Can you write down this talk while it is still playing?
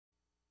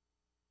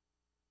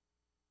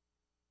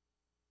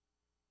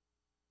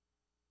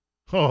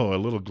Oh, a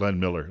little Glenn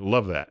Miller.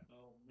 Love that.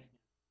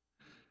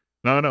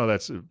 No,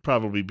 that's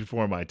probably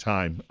before my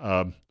time.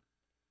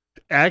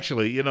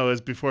 Actually,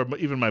 it's before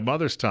even my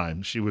mother's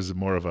time. She was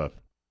more of a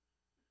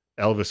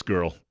Elvis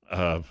girl.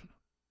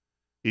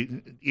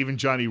 Even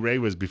Johnny Ray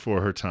was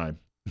before her time.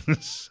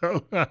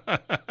 So,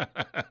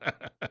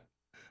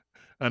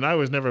 and I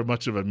was never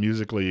much of a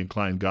musically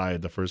inclined guy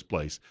in the first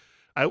place.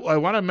 I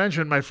want to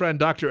mention my friend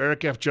Dr.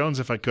 Eric F. Jones,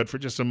 if I could, for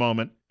just a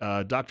moment.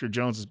 Dr.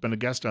 Jones has been a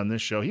guest on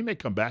this show. He may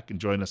come back and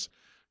join us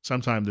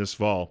sometime this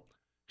fall.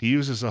 He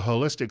uses a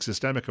holistic,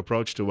 systemic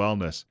approach to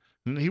wellness.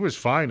 And he was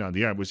fine on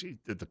the air.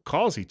 The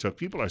calls he took?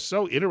 People are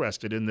so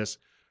interested in this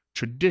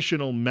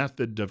traditional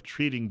method of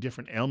treating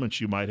different ailments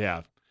you might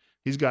have.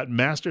 He's got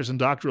master's and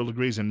doctoral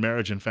degrees in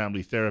marriage and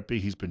family therapy.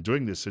 He's been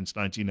doing this since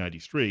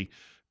 1993.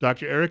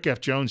 Dr. Eric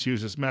F. Jones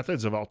uses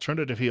methods of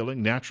alternative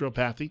healing,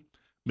 naturopathy,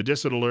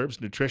 medicinal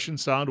herbs, nutrition,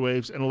 sound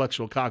waves,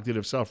 intellectual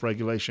cognitive self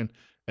regulation,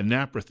 and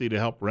naturopathy to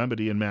help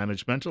remedy and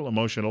manage mental,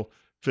 emotional,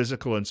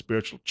 physical, and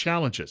spiritual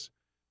challenges.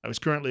 I was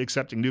currently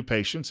accepting new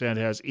patients and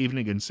has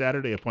evening and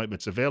Saturday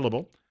appointments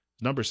available.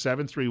 Number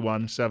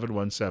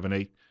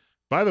 731-7178.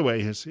 By the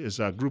way, his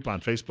group on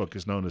Facebook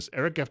is known as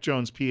Eric F.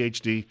 Jones,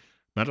 PhD,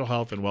 Mental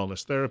Health and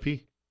Wellness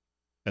Therapy,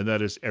 and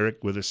that is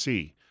Eric with a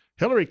C.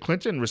 Hillary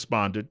Clinton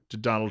responded to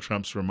Donald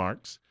Trump's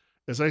remarks.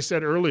 As I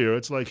said earlier,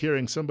 it's like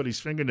hearing somebody's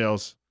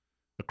fingernails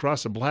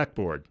across a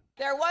blackboard.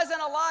 There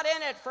wasn't a lot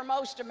in it for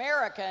most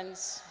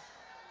Americans.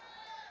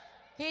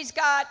 He's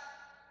got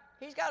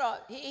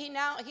he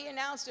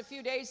announced a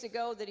few days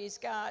ago that he's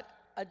got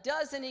a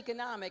dozen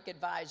economic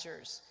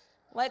advisors.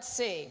 Let's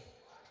see.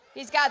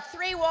 He's got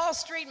 3 Wall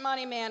Street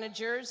money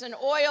managers, an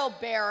oil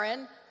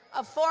baron,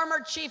 a former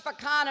chief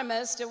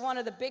economist at one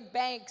of the big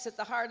banks at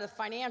the heart of the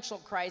financial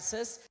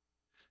crisis.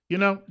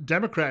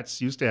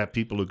 Democrats used to have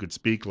people who could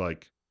speak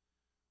like,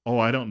 oh,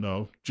 I don't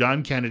know,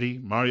 John Kennedy,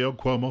 Mario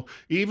Cuomo,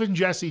 even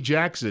Jesse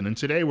Jackson, and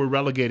today we're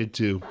relegated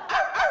to,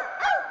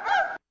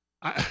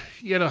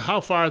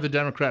 how far the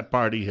Democrat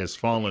Party has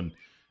fallen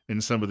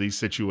in some of these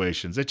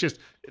situations. Just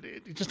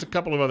a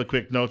couple of other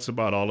quick notes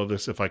about all of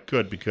this, if I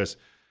could, because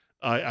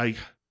I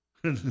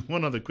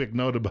one other quick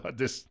note about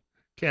this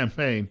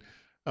campaign.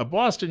 A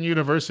Boston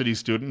University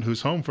student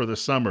who's home for the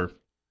summer.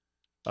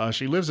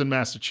 She lives in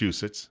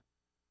Massachusetts.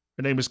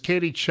 Her name is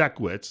Katie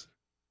Checkwitz,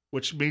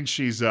 which means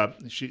she's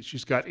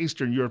got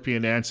Eastern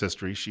European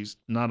ancestry. She's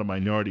not a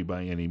minority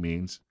by any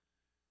means.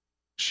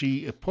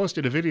 She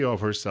posted a video of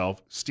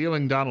herself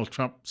stealing Donald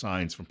Trump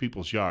signs from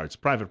people's yards,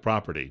 private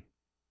property.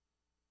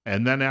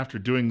 And then after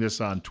doing this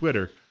on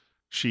Twitter,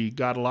 she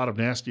got a lot of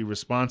nasty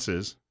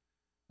responses,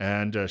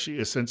 and she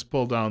has since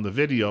pulled down the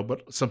video,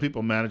 but some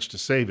people managed to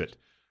save it.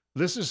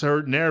 This is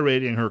her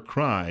narrating her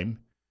crime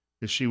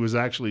as she was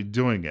actually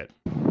doing it.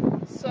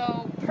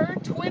 So, per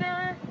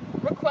Twitter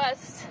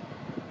request,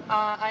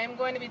 I am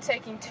going to be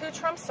taking 2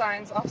 Trump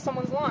signs off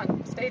someone's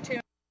lawn. Stay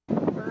tuned.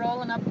 We're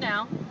rolling up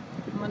now.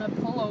 I'm going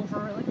to pull over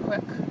really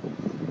quick.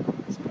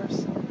 This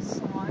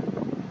person's lawn.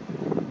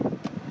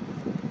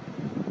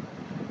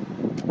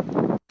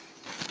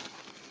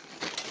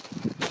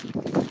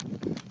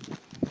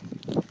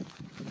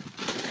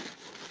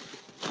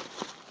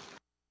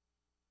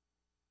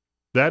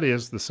 That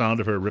is the sound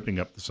of her ripping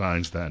up the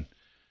signs then.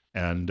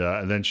 And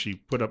then she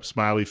put up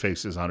smiley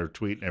faces on her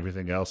tweet and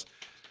everything else.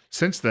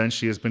 Since then,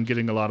 she has been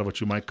getting a lot of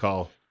what you might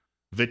call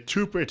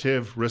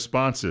vituperative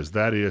responses.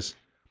 That is,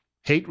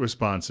 hate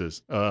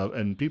responses,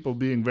 and people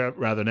being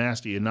rather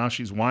nasty. And now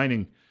she's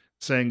whining,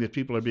 saying that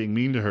people are being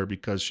mean to her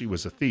because she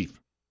was a thief.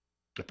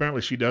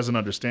 Apparently, she doesn't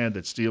understand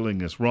that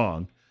stealing is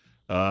wrong.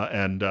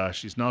 And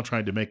she's now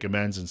trying to make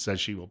amends and says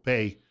she will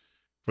pay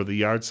for the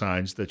yard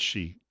signs that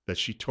she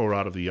tore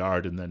out of the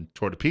yard and then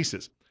tore to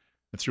pieces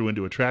and threw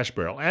into a trash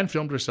barrel, and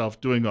filmed herself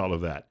doing all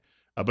of that.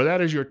 But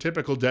that is your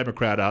typical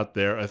Democrat out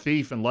there, a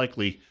thief and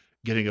likely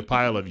getting a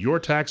pile of your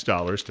tax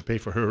dollars to pay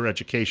for her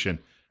education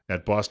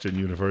at Boston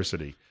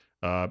University.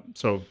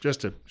 So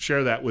just to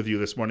share that with you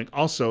this morning.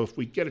 Also, if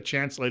we get a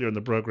chance later in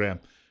the program,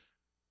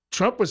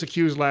 Trump was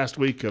accused last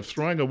week of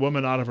throwing a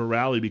woman out of a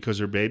rally because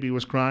her baby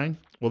was crying.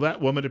 Well,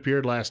 that woman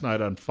appeared last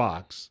night on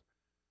Fox,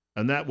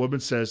 and that woman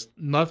says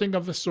nothing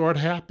of the sort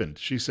happened.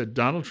 She said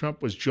Donald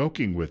Trump was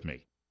joking with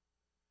me.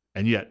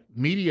 And yet,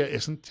 media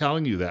isn't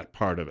telling you that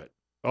part of it.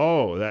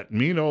 Oh, that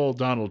mean old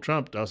Donald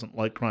Trump doesn't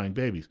like crying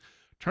babies.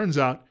 Turns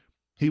out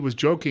he was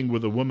joking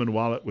with a woman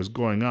while it was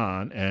going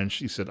on, and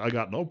she said, I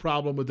got no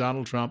problem with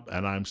Donald Trump,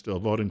 and I'm still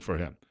voting for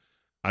him.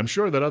 I'm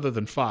sure that other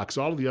than Fox,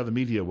 all of the other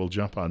media will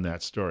jump on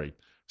that story.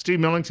 Steve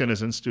Millington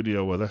is in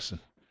studio with us.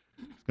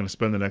 He's going to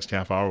spend the next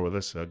half hour with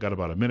us. Got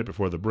about a minute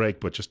before the break,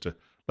 but just to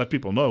let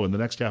people know, in the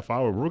next half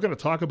hour, we're going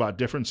to talk about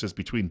differences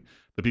between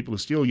the people who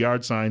steal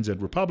yard signs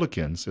and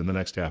Republicans in the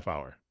next half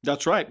hour.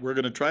 That's right. We're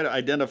going to try to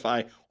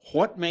identify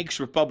what makes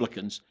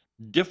Republicans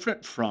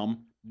different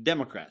from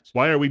Democrats.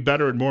 Why are we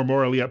better and more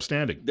morally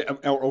upstanding?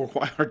 Or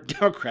why are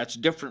Democrats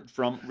different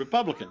from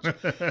Republicans?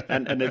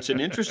 and it's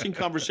an interesting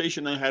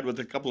conversation I had with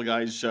a couple of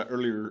guys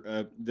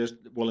earlier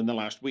in the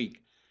last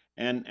week.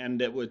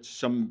 and it was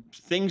some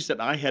things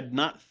that I had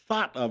not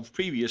thought of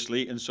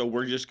previously, and so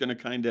we're just going to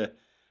kind of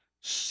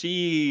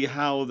see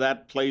how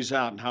that plays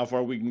out and how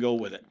far we can go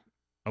with it.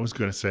 I was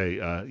going to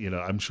say,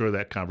 I'm sure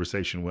that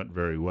conversation went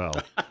very well.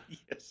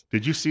 Yes.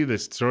 Did you see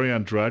this story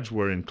on Drudge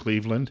where in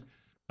Cleveland,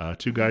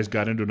 two guys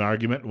got into an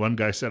argument? One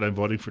guy said, "I'm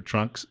voting for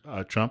Trump."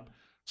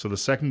 So the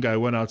second guy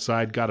went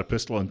outside, got a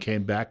pistol, and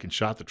came back and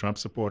shot the Trump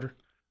supporter.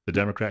 The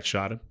Democrat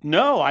shot him.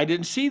 No, I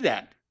didn't see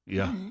that.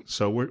 Yeah.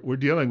 So we're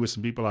dealing with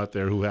some people out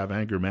there who have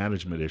anger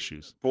management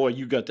issues. Boy,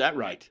 you got that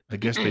right. I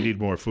guess they need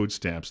more food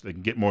stamps. They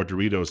can get more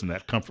Doritos, and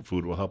that comfort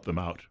food will help them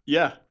out.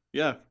 Yeah,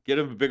 yeah. Get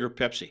him a bigger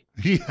Pepsi.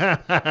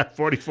 Yeah,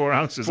 44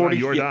 ounces on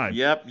your dime.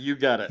 Yep, you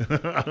got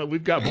it.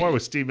 We've got more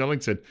with Steve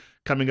Millington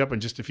coming up in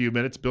just a few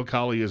minutes. Bill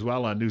Colley as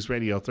well on News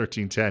Radio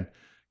 1310,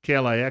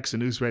 KLIX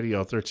and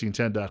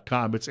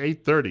newsradio1310.com. It's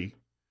 8:30,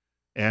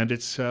 and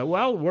it's,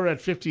 we're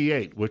at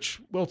 58, which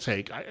we'll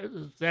take.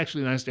 It's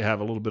actually nice to have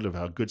a little bit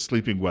of good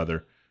sleeping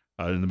weather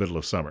in the middle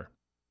of summer.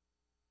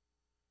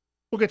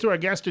 We'll get to our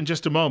guest in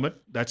just a moment.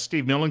 That's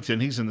Steve Millington.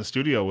 He's in the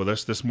studio with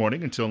us this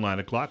morning until 9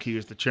 o'clock. He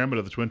is the chairman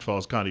of the Twin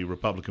Falls County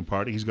Republican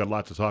Party. He's got a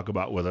lot to talk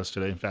about with us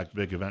today. In fact,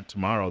 big event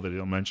tomorrow that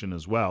he'll mention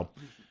as well.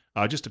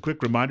 Just a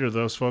quick reminder to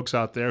those folks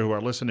out there who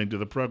are listening to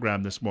the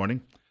program this morning,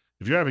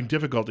 if you're having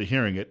difficulty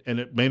hearing it, and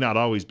it may not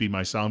always be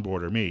my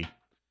soundboard or me,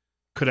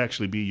 could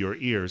actually be your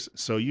ears.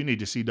 So you need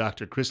to see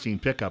Dr. Christine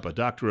Pickup, a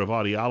doctor of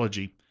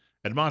audiology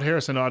at Mount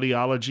Harrison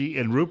Audiology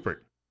in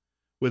Rupert.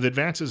 With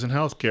advances in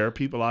healthcare,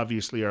 people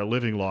obviously are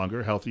living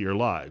longer, healthier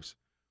lives.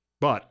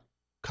 But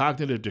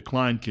cognitive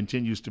decline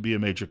continues to be a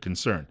major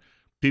concern.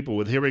 People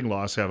with hearing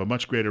loss have a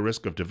much greater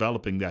risk of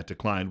developing that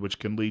decline, which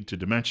can lead to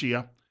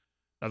dementia.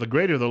 Now, the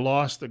greater the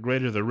loss, the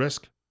greater the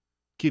risk.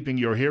 Keeping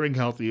your hearing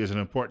healthy is an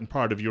important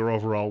part of your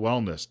overall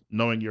wellness.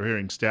 Knowing your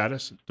hearing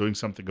status, doing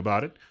something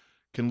about it,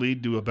 can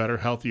lead to a better,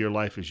 healthier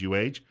life as you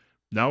age.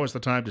 Now is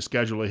the time to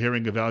schedule a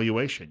hearing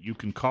evaluation. You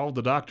can call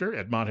the doctor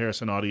at Mount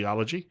Harrison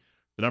Audiology.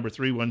 The number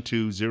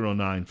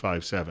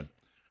 312-0957.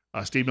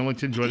 Steve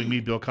Millington joining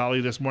me, Bill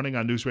Colley, this morning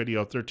on News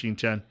Radio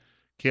 1310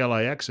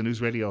 KLIX and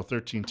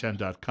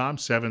newsradio1310.com.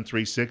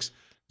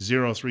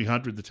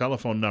 736-0300, the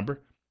telephone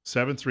number,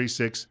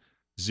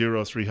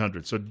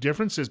 736-0300. So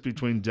differences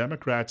between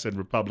Democrats and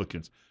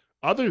Republicans.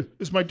 My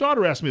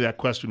daughter asked me that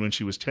question when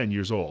she was 10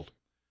 years old.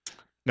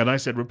 And I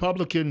said,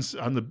 Republicans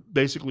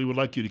basically would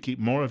like you to keep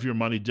more of your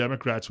money.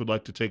 Democrats would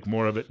like to take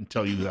more of it and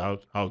tell you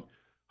how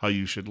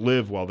you should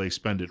live while they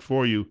spend it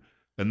for you.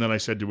 And then I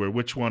said to her,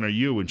 which one are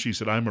you? And she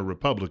said, I'm a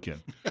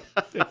Republican.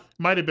 It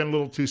might have been a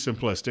little too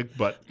simplistic,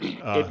 but...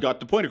 it got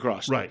the point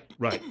across. Right.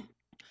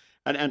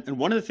 And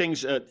one of the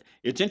things,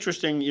 it's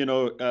interesting,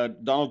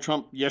 Donald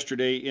Trump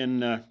yesterday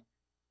in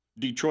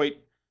Detroit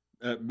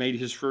made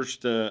his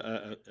first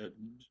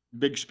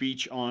big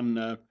speech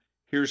on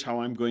here's how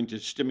I'm going to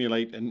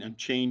stimulate and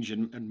change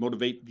and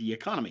motivate the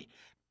economy.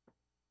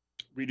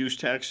 Reduce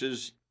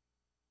taxes,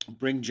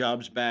 bring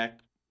jobs back,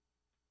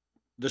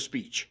 the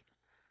speech.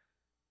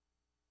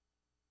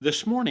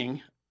 This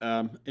morning,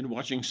 in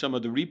watching some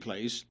of the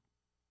replays,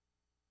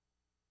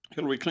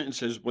 Hillary Clinton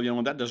says,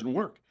 well, that doesn't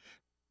work.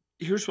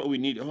 Here's what we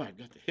need. Oh, I've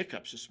got the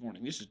hiccups this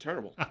morning. This is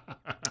terrible.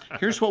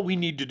 Here's what we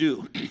need to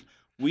do.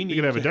 We need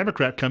You can have a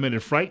Democrat come in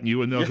and frighten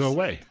you, and they'll go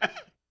away.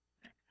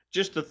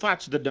 Just the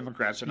thoughts of the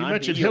Democrats. And you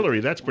mentioned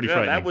Hillary. That's pretty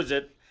frightening. That was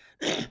it.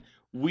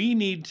 We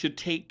need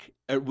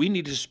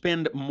to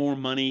spend more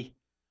money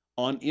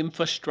on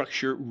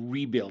infrastructure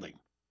rebuilding.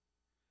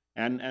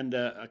 And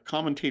a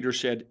commentator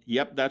said,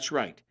 yep, that's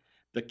right.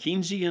 The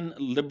Keynesian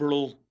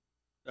liberal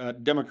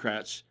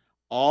Democrats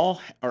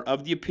all are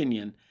of the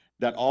opinion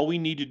that all we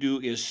need to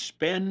do is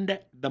spend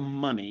the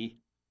money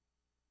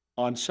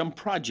on some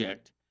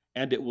project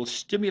and it will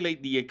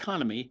stimulate the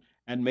economy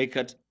and make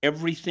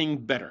everything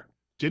better.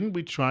 Didn't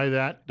we try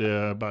that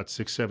about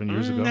 6-7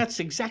 years ago?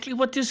 That's exactly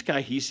what this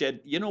guy, he said,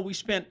 we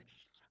spent,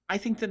 I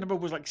think the number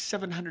was like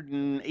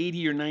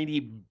 $780 or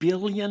 $90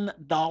 billion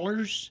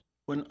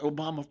when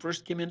Obama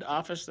first came into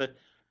office. The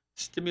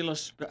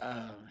stimulus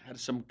had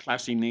some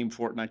classy name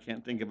for it, and I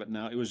can't think of it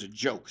now. It was a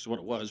joke, is what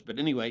it was. But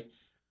anyway,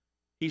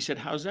 he said,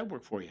 how's that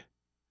work for you?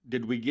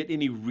 Did we get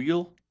any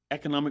real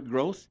economic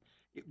growth?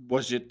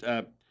 Was it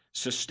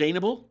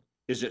sustainable?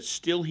 Is it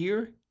still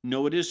here?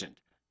 No, it isn't.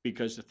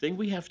 Because the thing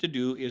we have to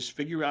do is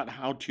figure out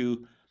how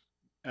to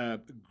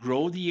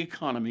grow the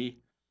economy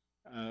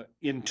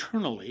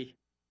internally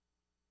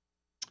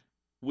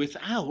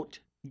without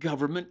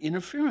government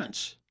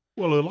interference.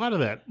 Well, a lot of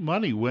that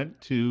money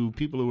went to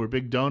people who were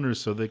big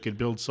donors so they could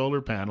build solar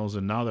panels,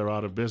 and now they're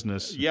out of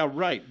business. Yeah,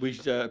 right.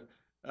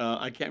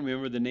 I can't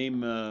remember the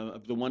name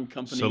of the one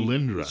company.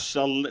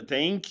 Solyndra.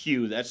 Thank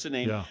you. That's the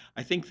name. Yeah.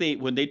 I think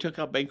when they took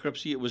out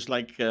bankruptcy, it was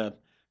like $250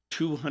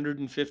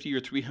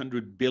 or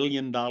 $300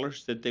 billion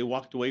that they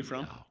walked away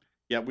from. Wow.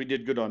 Yeah, we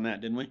did good on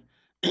that, didn't we?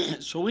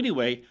 So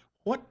anyway,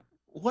 what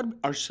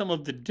are some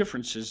of the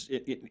differences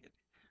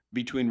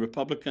between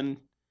Republican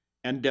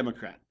and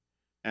Democrat?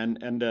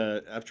 And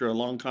after a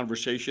long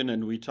conversation,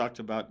 and we talked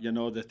about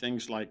the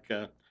things like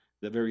the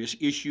various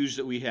issues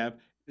that we have,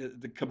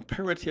 the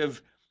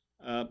comparative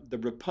the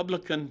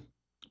Republican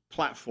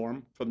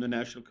platform from the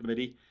National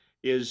Committee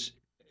is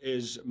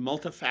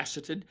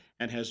multifaceted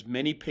and has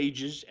many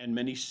pages and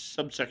many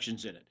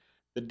subsections in it.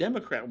 The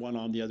Democrat one,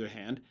 on the other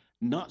hand,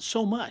 not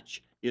so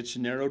much. It's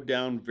narrowed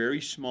down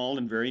very small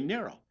and very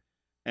narrow.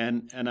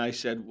 And I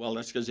said, well,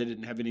 that's because they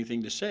didn't have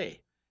anything to say.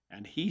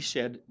 And he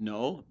said,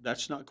 no,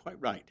 that's not quite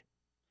right.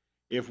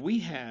 If we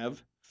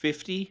have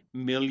 50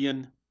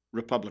 million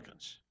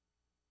Republicans,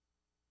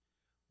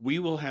 we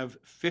will have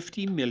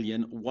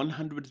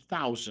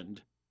 50,100,000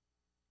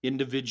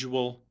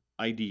 individual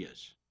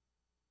ideas.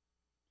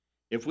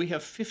 If we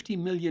have 50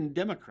 million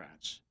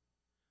Democrats,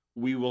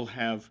 we will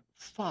have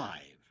 5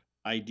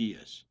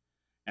 ideas.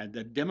 And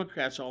the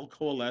Democrats all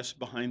coalesce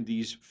behind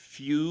these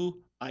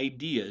few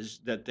ideas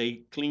that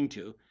they cling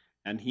to.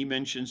 And he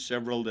mentioned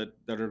several that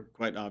are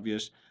quite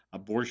obvious: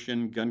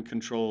 abortion, gun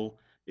control,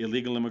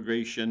 illegal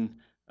immigration,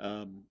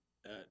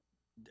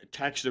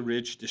 tax the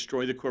rich,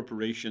 destroy the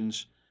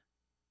corporations.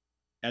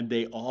 And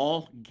they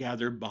all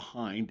gather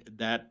behind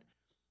that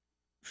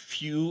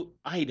few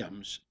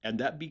items, and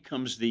that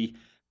becomes the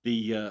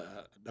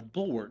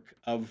bulwark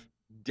of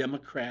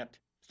Democrat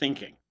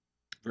thinking.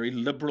 Very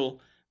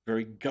liberal,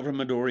 very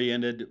government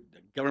oriented.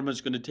 The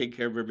government's going to take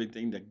care of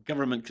everything. The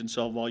government can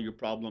solve all your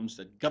problems.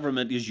 The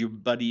government is your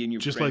buddy and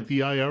your Just friend. like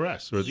the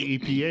IRS or the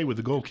EPA with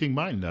the Gold King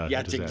mine Yeah,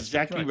 that's disaster.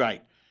 exactly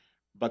right.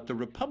 But the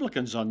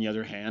Republicans, on the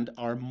other hand,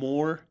 are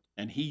more,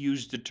 and he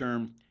used the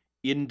term,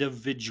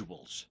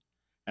 individuals.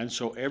 And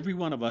so every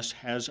one of us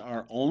has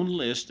our own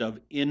list of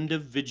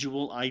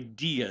individual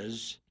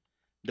ideas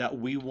that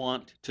we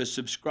want to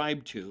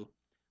subscribe to.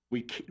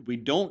 We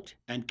don't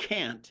and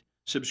can't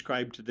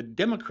subscribe to the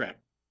Democrat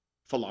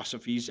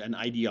philosophies and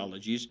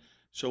ideologies,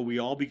 so we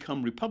all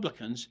become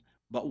Republicans,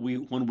 but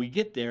when we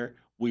get there,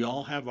 we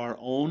all have our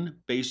own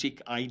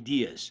basic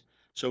ideas.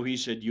 So he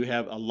said, you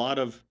have a lot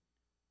of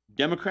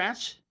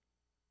Democrats,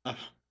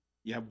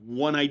 you have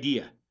one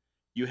idea.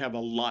 You have a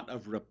lot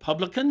of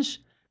Republicans,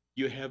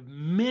 you have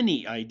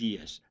many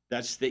ideas.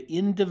 That's the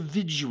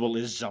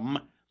individualism,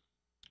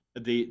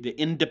 the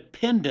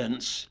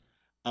independence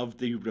of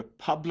the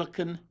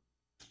Republican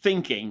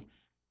thinking.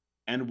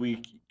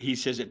 And he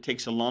says it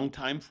takes a long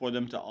time for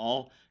them to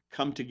all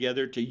come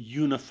together to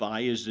unify,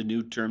 is the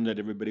new term that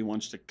everybody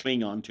wants to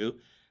cling on to.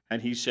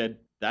 And he said,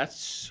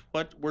 that's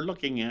what we're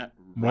looking at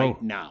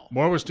right now.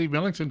 More with Steve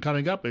Millington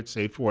coming up. It's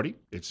 8:40.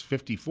 It's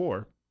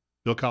 54.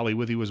 Bill Colley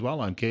with you as well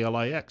on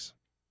KLIX.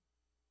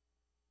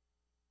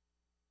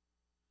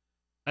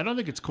 I don't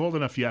think it's cold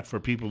enough yet for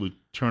people to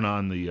turn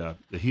on the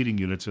heating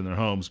units in their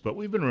homes, but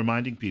we've been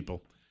reminding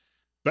people,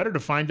 better to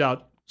find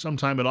out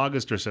sometime in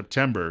August or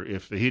September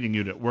if the heating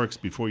unit works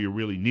before you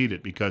really need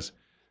it, because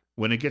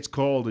when it gets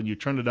cold and you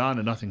turn it on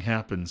and nothing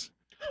happens,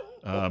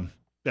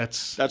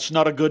 that's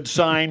not a good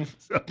sign.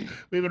 So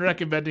we've been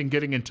recommending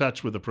getting in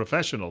touch with the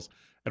professionals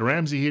at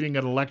Ramsey Heating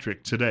and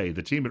Electric today.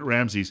 The team at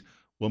Ramsey's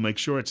will make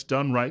sure it's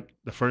done right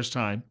the first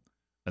time,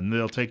 and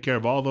they'll take care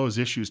of all those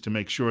issues to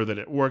make sure that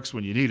it works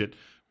when you need it.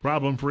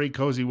 Problem-free,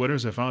 cozy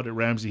winters are found at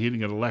Ramsey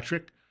Heating and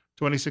Electric,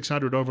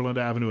 2600 Overland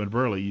Avenue in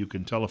Burley. You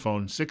can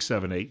telephone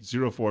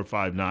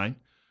 678-0459.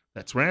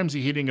 That's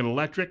Ramsey Heating and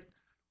Electric,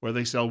 where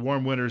they sell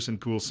warm winters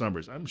and cool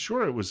summers. I'm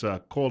sure it was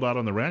cold out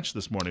on the ranch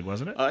this morning,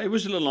 wasn't it? It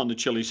was a little on the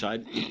chilly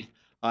side.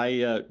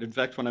 In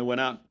fact, when I went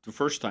out the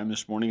first time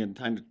this morning and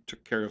kind of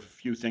took care of a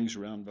few things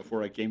around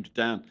before I came to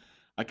town,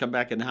 I come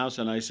back in the house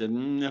and I said,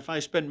 if I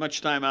spend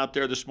much time out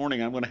there this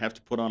morning, I'm going to have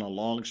to put on a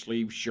long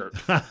sleeve shirt.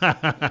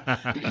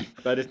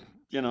 But it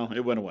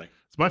went away.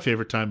 It's my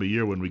favorite time of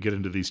year when we get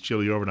into these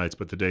chilly overnights,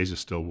 but the days are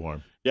still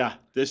warm. Yeah,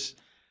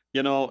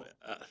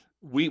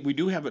 we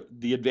do have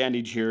the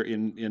advantage here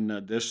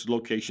in this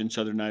location,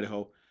 Southern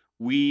Idaho.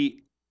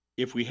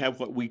 If we have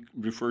what we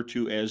refer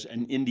to as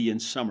an Indian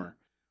summer,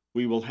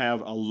 we will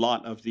have a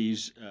lot of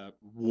these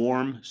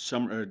warm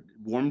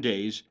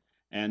days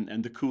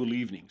and the cool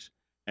evenings.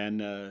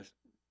 And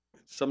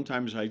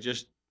sometimes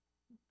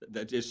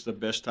that is the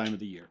best time of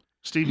the year.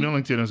 Steve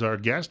Millington is our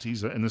guest.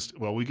 He's in this.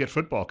 Well, we get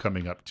football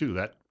coming up too.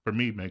 That for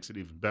me makes it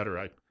even better.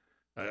 I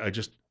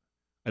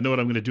know what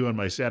I'm going to do on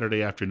my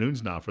Saturday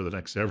afternoons now for the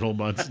next several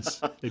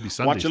months, maybe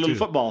Sundays. Watch a little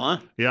football, huh?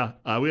 Yeah.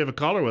 We have a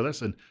caller with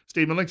us, and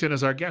Steve Millington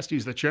is our guest.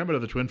 He's the chairman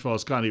of the Twin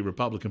Falls County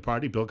Republican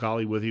Party. Bill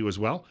Colley with you as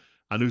well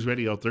on News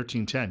Radio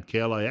 1310,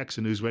 KLIX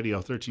and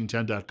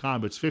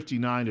newsradio1310.com. It's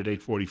 59 at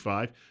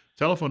 8:45.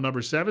 Telephone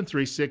number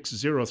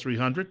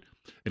 736-0300.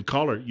 And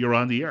caller, you're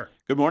on the air.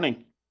 Good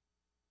morning.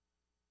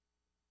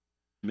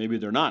 Maybe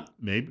they're not.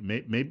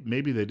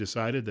 Maybe they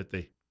decided that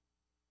they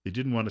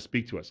didn't want to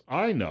speak to us.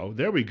 I know.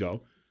 There we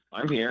go.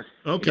 I'm here.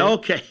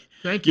 Okay.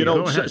 Thank you.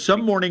 Go ahead.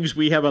 Some mornings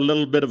we have a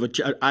little bit of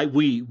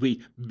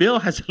Bill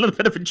has a little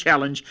bit of a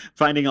challenge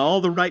finding all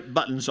the right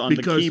buttons on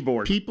the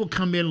keyboard. Because people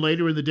come in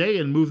later in the day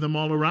and move them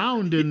all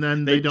around, and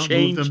then they don't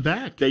move them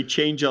back. They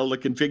change all the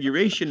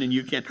configuration, and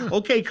you can't.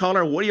 Okay,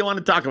 caller, what do you want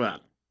to talk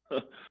about?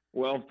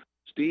 Well,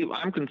 Steve,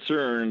 I'm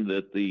concerned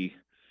that the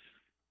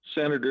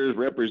senators,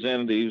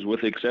 representatives,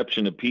 with the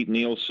exception of Pete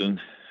Nielsen,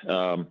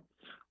 are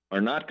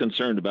not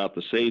concerned about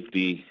the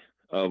safety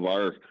of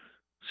our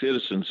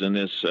citizens in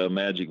this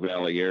Magic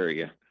Valley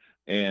area,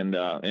 and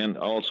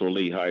also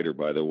Lee Hyder,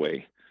 by the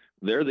way.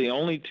 They're the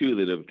only two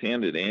that have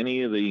attended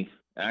any of the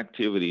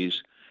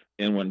activities.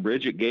 And when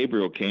Bridget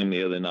Gabriel came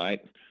the other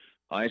night,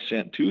 I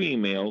sent 2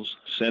 emails,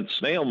 sent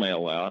snail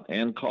mail out,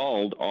 and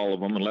called all of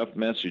them and left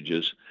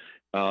messages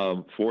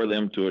for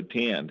them to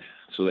attend.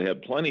 So they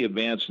had plenty of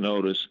advance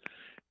notice.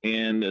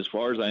 And as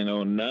far as I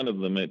know, none of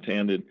them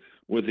attended,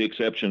 with the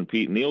exception of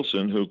Pete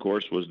Nielsen, who of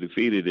course was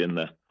defeated in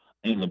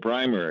the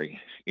primary.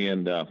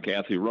 And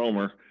Kathy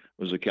Romer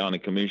was the county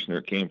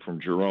commissioner, came from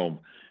Jerome.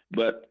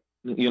 But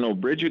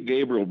Bridget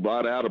Gabriel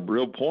brought out a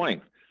real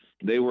point.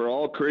 They were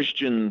all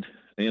Christian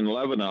in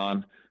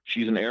Lebanon.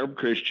 She's an Arab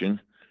Christian.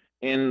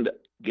 And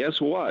guess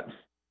what?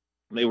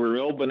 They were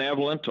real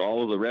benevolent to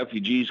all of the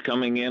refugees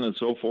coming in and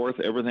so forth.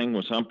 Everything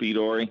was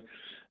hunky-dory.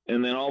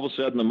 And then all of a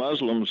sudden the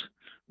Muslims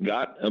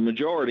got a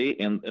majority,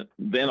 and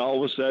then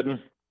all of a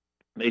sudden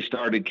they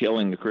started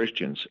killing the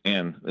Christians.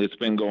 And it's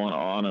been going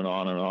on and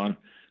on and on.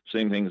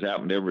 Same things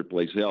happened every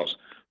place else.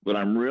 But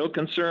I'm real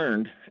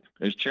concerned,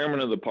 as chairman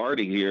of the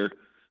party here,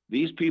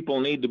 these people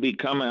need to be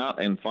come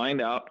out and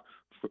find out,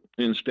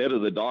 instead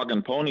of the dog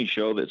and pony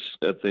show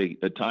that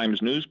the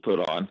Times News put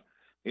on.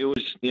 It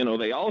was,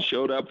 they all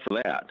showed up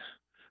for that,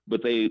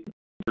 but they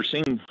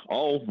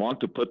all want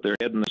to put their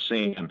head in the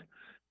sand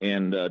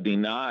and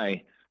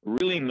deny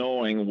really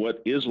knowing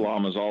what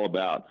Islam is all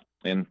about.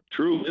 And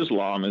true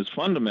Islam is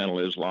fundamental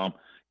Islam,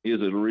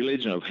 is a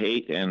religion of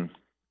hate and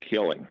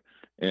killing.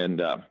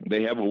 And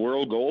they have a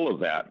world goal of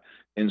that.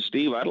 And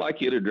Steve, I'd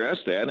like you to address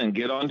that and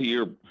get onto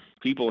your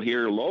people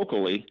here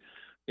locally,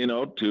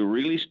 to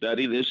really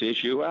study this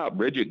issue out.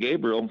 Bridget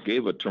Gabriel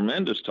gave a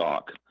tremendous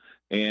talk,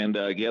 and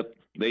yet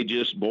they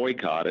just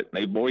boycott it.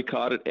 They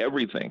boycotted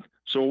everything.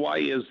 So why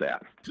is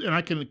that?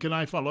 And can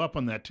I follow up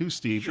on that too,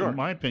 Steve? Sure. In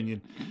my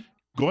opinion,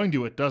 going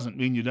to it doesn't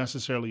mean you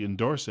necessarily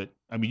endorse it.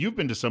 I mean, you've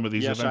been to some of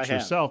these events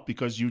yourself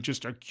because you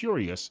just are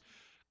curious.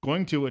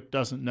 Going to it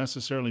doesn't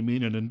necessarily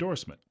mean an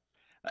endorsement.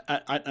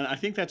 I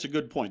think that's a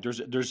good point.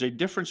 There's a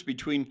difference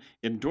between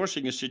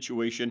endorsing a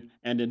situation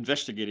and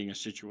investigating a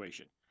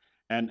situation.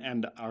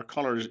 And our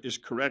caller is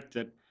correct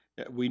that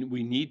we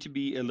need to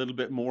be a little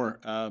bit more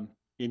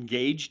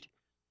engaged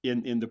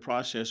in the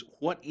process.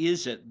 What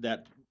is it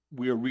that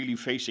we're really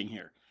facing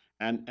here?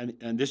 And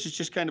this is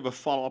just kind of a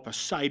follow-up, a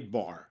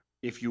sidebar,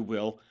 if you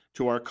will,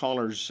 to our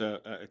caller's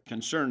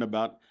concern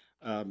about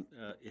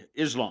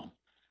Islam.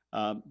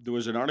 There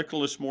was an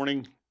article this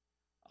morning.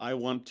 I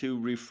want to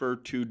refer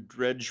to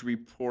Dredge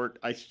Report,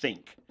 I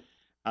think.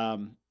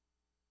 And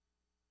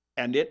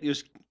it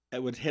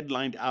was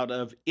headlined out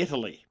of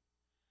Italy.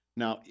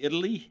 Now,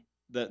 Italy,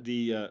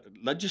 the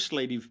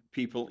legislative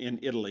people in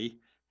Italy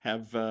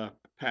have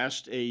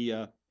passed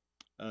a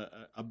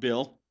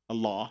bill, a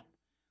law,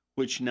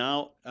 which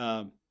now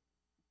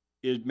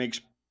it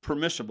makes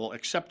permissible,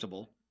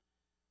 acceptable,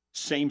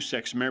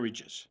 same-sex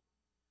marriages.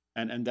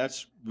 And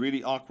that's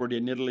really awkward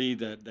in Italy,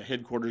 the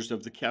headquarters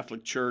of the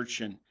Catholic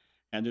Church,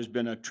 and there's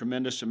been a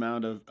tremendous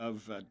amount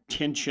of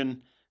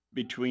tension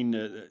between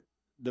the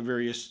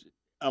various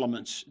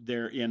elements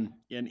there in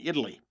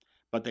Italy.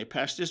 But they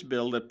passed this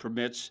bill that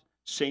permits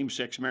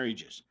same-sex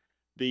marriages.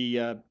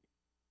 The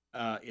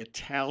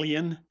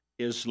Italian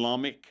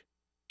Islamic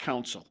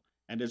Council,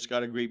 and it's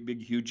got a great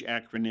big huge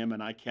acronym,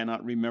 and I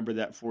cannot remember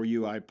that for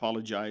you. I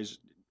apologize.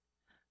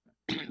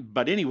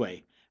 But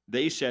anyway,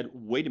 they said,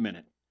 wait a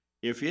minute.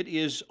 If it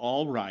is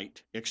all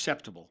right,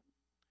 acceptable,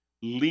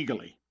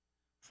 legally,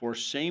 for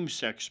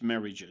same-sex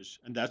marriages,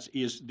 and that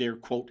is their,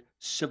 quote,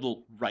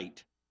 civil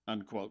right,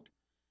 unquote,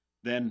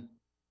 then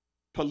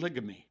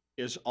polygamy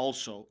is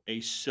also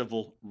a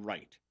civil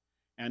right.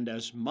 And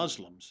as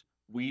Muslims,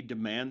 we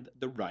demand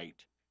the right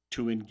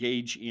to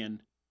engage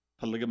in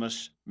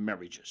polygamous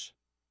marriages.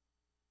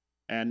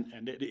 And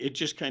it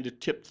just kind of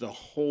tipped the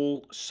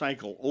whole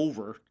cycle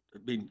over. I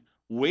mean,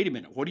 wait a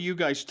minute, what are you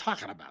guys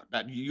talking about?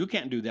 That you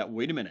can't do that.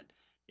 Wait a minute.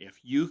 If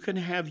you can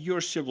have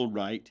your civil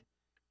right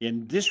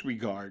in this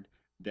regard,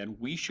 then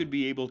we should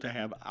be able to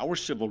have our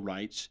civil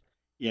rights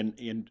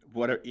in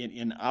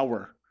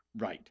our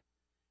right.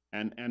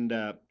 And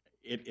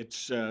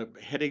it's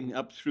heading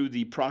up through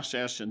the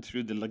process and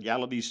through the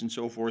legalities and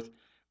so forth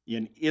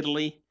in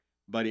Italy,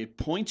 but it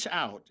points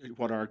out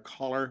what our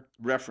caller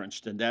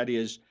referenced, and that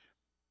is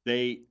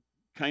they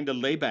kind of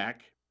lay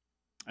back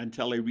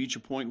until they reach a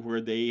point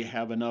where they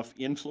have enough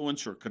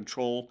influence or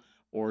control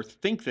or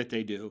think that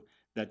they do,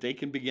 that they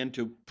can begin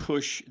to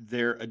push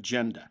their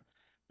agenda.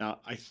 Now,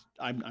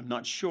 I'm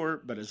not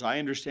sure, but as I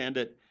understand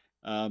it,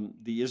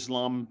 the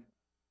Islam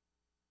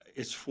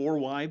is 4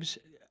 wives.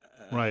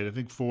 Right, I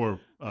think 4.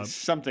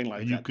 Something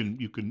like that. And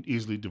you can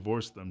easily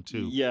divorce them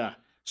too. Yeah.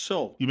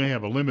 So you may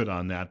have a limit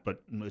on that,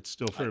 but it's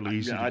still fairly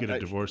easy to get a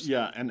divorce.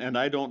 Yeah, and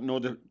I don't know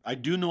that. I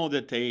do know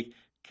that they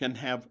can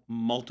have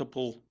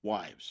multiple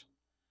wives,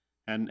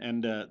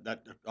 and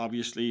that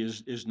obviously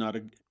is not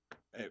a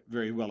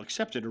very well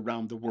accepted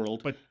around the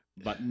world.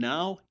 But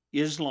now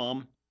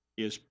Islam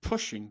is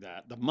pushing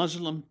that.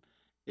 The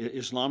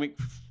Islamic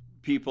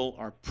people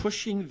are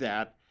pushing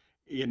that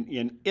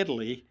in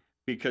Italy.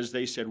 because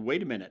they said,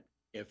 wait a minute,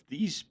 if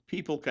these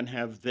people can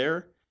have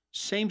their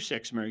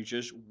same-sex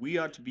marriages, we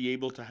ought to be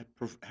able to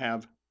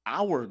have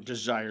our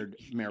desired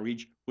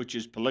marriage, which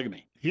is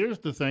polygamy. Here's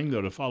the thing,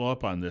 though, to follow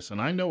up on this,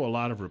 and I know a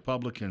lot of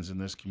Republicans in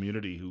this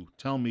community who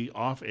tell me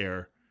off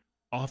air,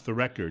 off the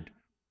record,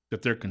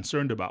 that they're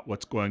concerned about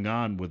what's going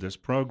on with this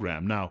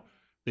program. Now,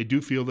 they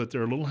do feel that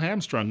they're a little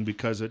hamstrung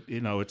because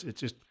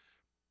it's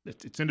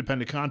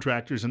independent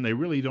contractors and they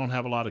really don't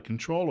have a lot of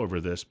control over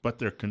this, but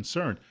they're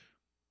concerned.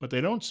 But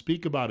they don't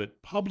speak about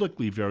it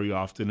publicly very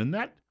often, and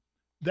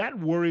that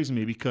worries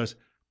me because,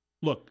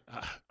 look,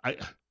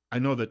 I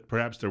know that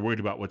perhaps they're worried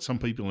about what some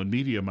people in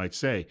media might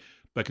say,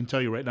 but I can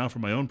tell you right now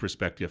from my own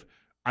perspective,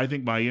 I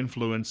think my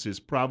influence is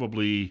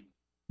probably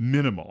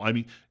minimal. I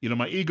mean,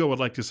 my ego would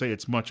like to say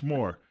it's much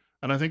more.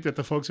 And I think that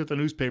the folks at the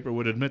newspaper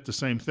would admit the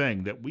same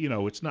thing, that,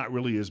 it's not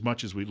really as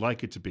much as we'd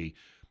like it to be.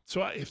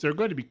 So if they're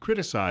going to be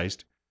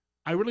criticized,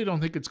 I really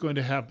don't think it's going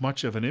to have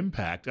much of an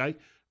impact. And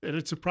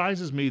it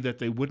surprises me that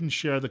they wouldn't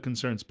share the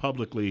concerns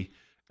publicly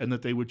and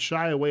that they would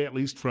shy away at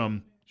least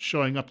from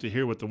showing up to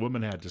hear what the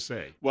woman had to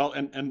say. Well,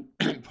 and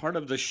part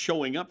of the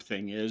showing up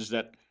thing is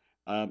that,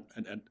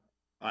 and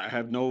I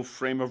have no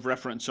frame of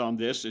reference on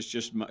this. It's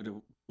just,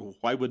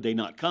 why would they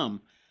not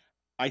come?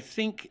 I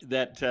think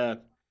that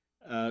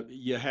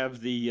you have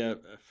the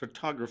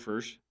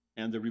photographers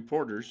and the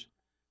reporters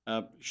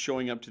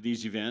showing up to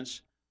these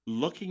events,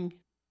 looking,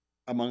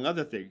 among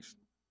other things,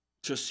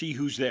 to see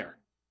who's there.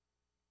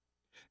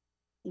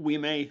 We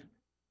may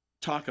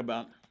talk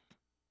about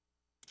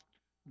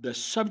the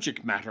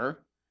subject matter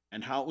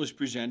and how it was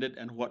presented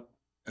and what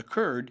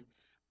occurred,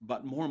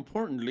 but more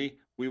importantly,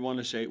 we want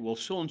to say, well,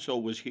 so-and-so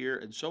was here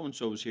and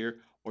so-and-so was here,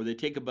 or they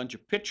take a bunch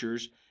of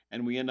pictures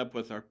and we end up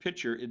with our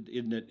picture in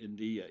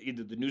the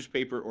either the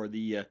newspaper or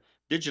the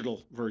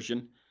digital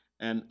version,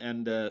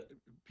 and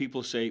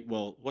people say,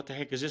 well, what the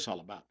heck is this all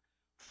about?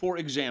 For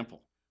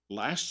example,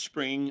 last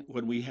spring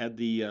when we had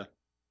the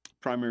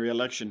primary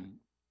election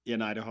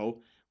in Idaho,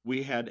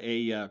 we had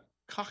a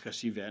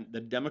caucus event,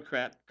 the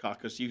Democrat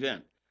caucus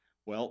event.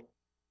 Well,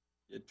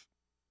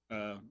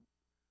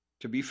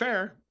 to be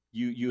fair,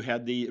 you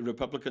had the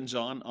Republicans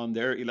on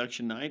their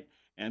election night,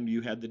 and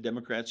you had the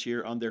Democrats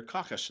here on their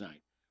caucus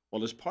night.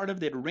 Well, as part of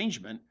that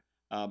arrangement,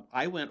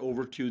 I went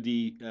over to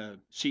the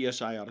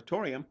CSI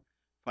Auditorium,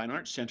 Fine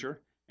Arts Center,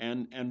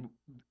 and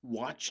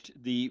watched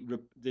the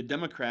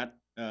Democrat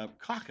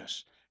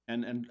caucus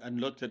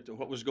and looked at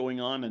what was going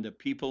on and the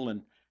people,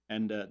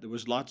 and there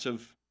was lots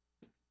of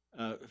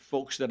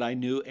folks that I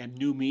knew and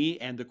knew me,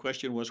 and the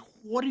question was,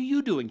 what are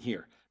you doing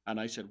here? And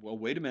I said, well,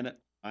 wait a minute,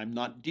 I'm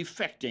not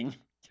defecting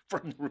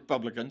from the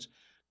Republicans.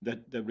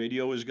 The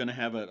radio is going to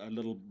have a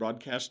little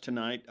broadcast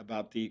tonight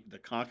about the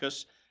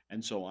caucus,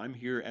 and so I'm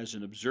here as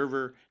an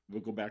observer.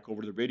 We'll go back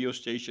over to the radio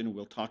station,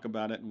 we'll talk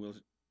about it, and we'll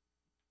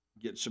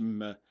get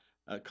some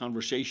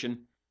conversation.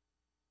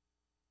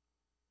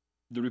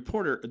 The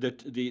reporter,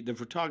 the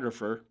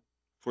photographer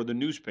for the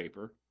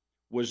newspaper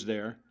was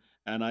there,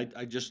 and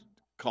I just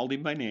called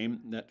him by name.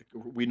 That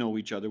we know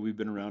each other, we've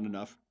been around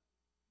enough.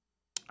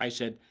 I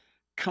said,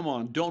 come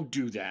on, don't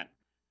do that.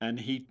 And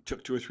he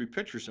took 2 or 3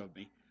 pictures of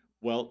me.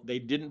 Well, they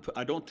didn't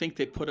I don't think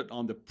they put it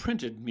on the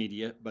printed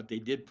media, but they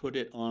did put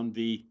it on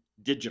the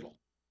digital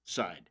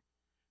side.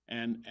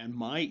 And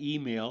my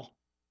email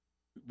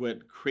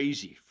went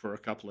crazy for a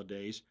couple of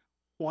days.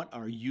 What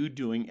are you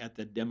doing at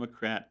the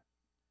Democrat?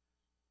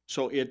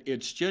 So it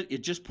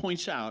just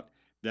points out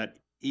that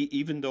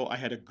even though I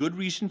had a good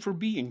reason for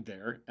being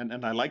there,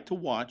 and I like to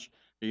watch,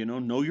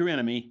 know your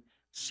enemy,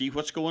 see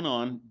what's going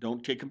on,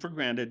 don't take them for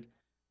granted.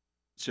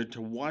 So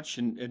to watch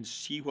and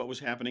see what was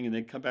happening, and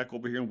then come back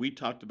over here, and we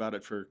talked about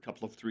it for a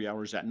couple of 3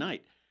 hours that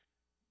night.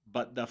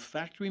 But the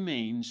fact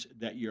remains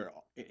that you're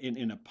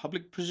in a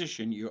public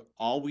position, you're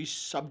always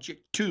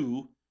subject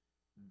to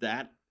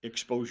that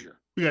exposure.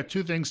 We got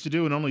 2 things to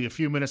do and only a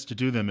few minutes to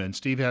do them in.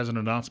 Steve has an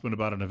announcement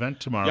about an event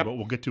tomorrow, Yep. but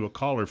we'll get to a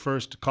caller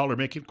first. Caller,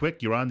 make it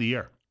quick. You're on the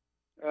air.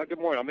 Good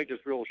morning. I'll make this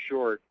real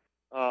short.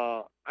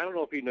 I don't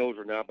know if he knows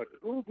or not, but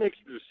who makes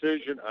the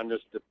decision on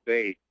this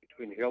debate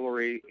between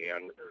Hillary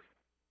and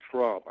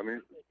Trump? I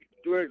mean,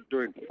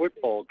 during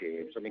football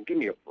games. I mean, give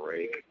me a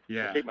break.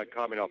 Yeah. I'll take my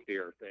comment off the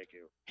air. Thank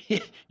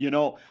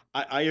you.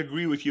 I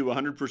agree with you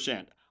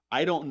 100%.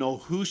 I don't know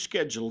who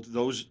scheduled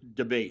those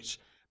debates,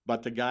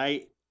 but the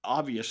guy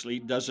obviously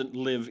doesn't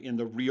live in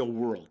the real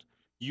world.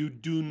 You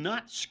do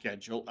not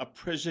schedule a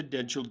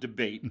presidential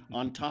debate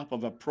on top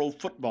of a pro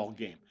football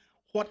game.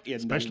 What in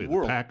Especially the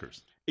world? the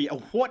Packers. Yeah,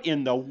 what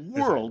in the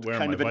world wear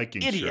kind my of an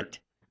Vikings idiot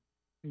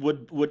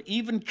would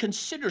even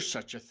consider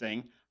such a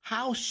thing?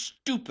 How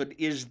stupid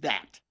is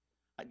that?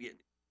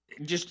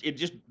 It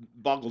just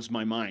boggles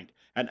my mind.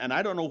 And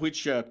I don't know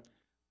which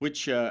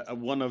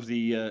one of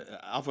the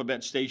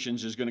alphabet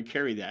stations is going to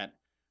carry that,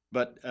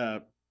 but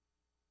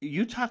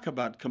you talk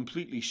about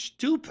completely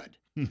stupid.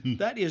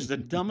 That is the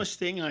dumbest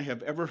thing I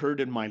have ever heard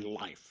in my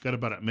life. Got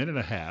about a minute and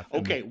a half.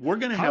 Okay, we're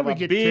going to How have do we a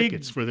get big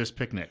tickets for this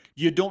picnic?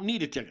 You don't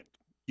need a ticket.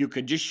 You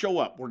can just show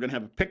up. We're going to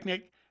have a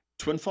picnic,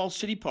 Twin Falls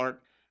City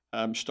Park.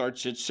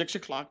 Starts at 6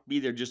 o'clock. Be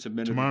there just a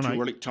minute Tomorrow or two night.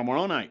 early.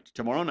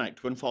 Tomorrow night,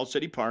 Twin Falls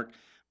City Park.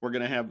 We're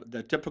going to have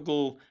the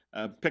typical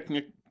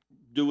picnic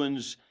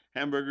doings,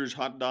 hamburgers,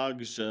 hot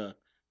dogs,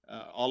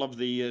 all of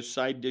the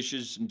side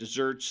dishes and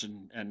desserts,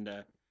 and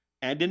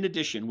in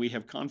addition, we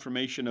have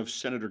confirmation of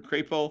Senator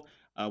Crapo.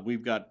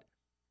 We've got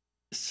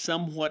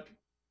somewhat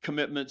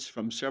commitments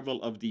from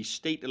several of the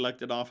state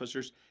elected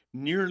officers.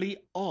 Nearly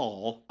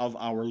all of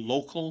our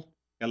local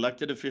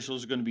elected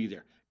officials are going to be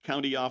there.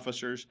 County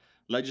officers,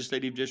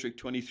 Legislative District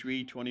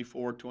 23,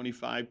 24,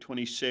 25,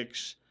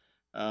 26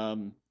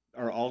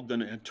 are all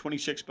going to, and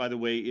 26, by the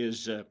way,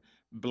 is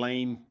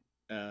Blaine,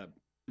 uh,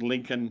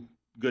 Lincoln,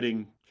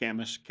 Gooding,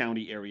 Camas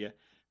County area.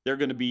 They're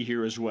going to be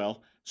here as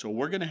well. So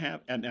we're going to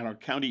have, and our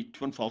county,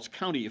 Twin Falls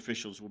County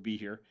officials will be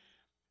here.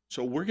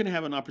 So we're going to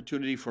have an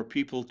opportunity for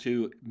people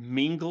to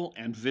mingle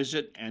and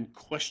visit and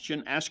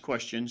ask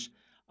questions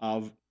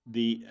of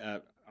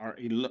our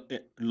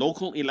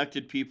local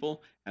elected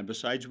people. And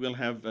besides, we'll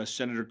have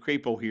Senator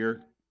Crapo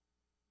here.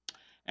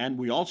 And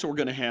we also are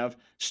going to have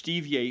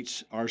Steve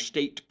Yates, our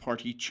state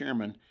party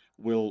chairman,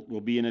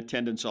 will be in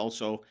attendance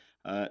also,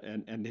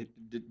 and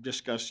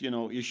discuss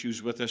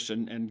issues with us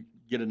and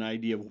get an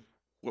idea of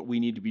what we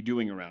need to be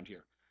doing around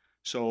here.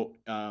 So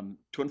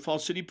Twin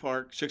Falls City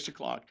Park, 6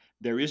 o'clock.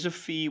 There is a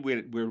fee.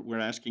 We're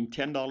asking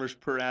 $10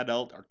 per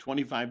adult or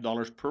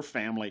 $25 per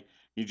family.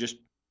 You just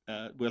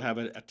we'll have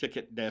a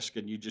ticket desk,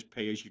 and you just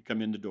pay as you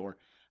come in the door.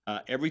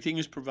 Everything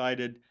is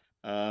provided.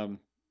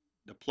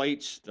 The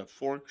plates, the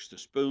forks, the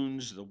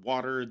spoons, the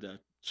water, the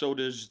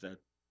sodas,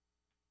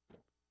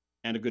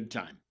 and a good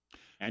time,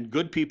 and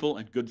good people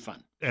and good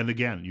fun. And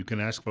again, you can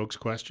ask folks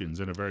questions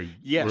in a very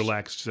Yes,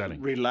 relaxed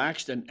setting.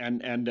 Relaxed,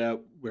 and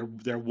where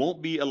there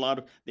won't be a lot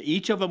of.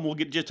 Each of them will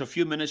get just a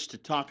few minutes to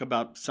talk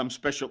about some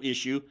special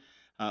issue.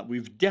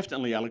 We've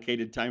definitely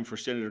allocated time for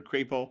Senator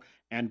Crapo,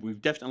 and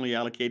we've definitely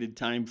allocated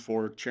time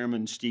for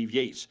Chairman Steve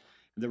Yates.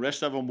 The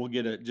rest of them will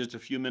get just a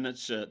few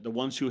minutes. The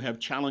ones who have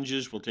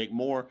challenges will take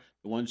more.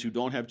 The ones who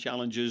don't have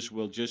challenges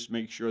will just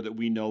make sure that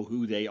we know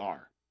who they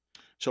are.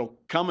 So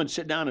come and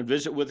sit down and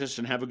visit with us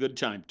and have a good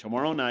time.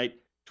 Tomorrow night,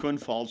 Twin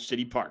Falls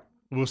City Park.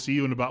 We'll see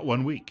you in about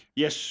 1 week.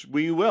 Yes,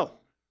 we will.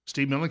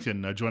 Steve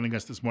Millington joining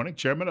us this morning,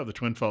 chairman of the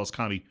Twin Falls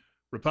County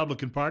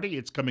Republican Party.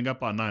 It's coming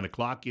up on 9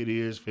 o'clock. It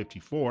is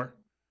 54.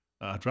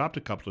 Dropped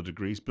a couple of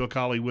degrees. Bill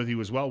Colley with you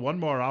as well. One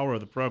more hour of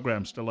the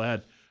program still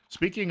ahead.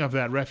 Speaking of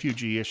that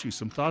refugee issue,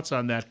 some thoughts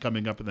on that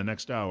coming up in the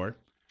next hour,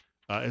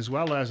 as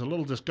well as a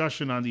little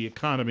discussion on the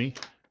economy,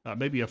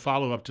 maybe a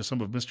follow-up to some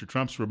of Mr.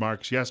 Trump's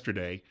remarks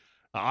yesterday.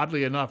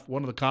 Oddly enough,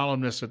 one of the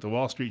columnists at the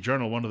Wall Street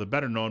Journal, one of the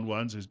better-known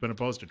ones who's been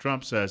opposed to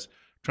Trump, says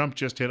Trump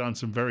just hit on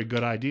some very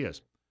good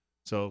ideas.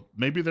 So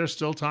maybe there's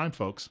still time,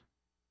 folks.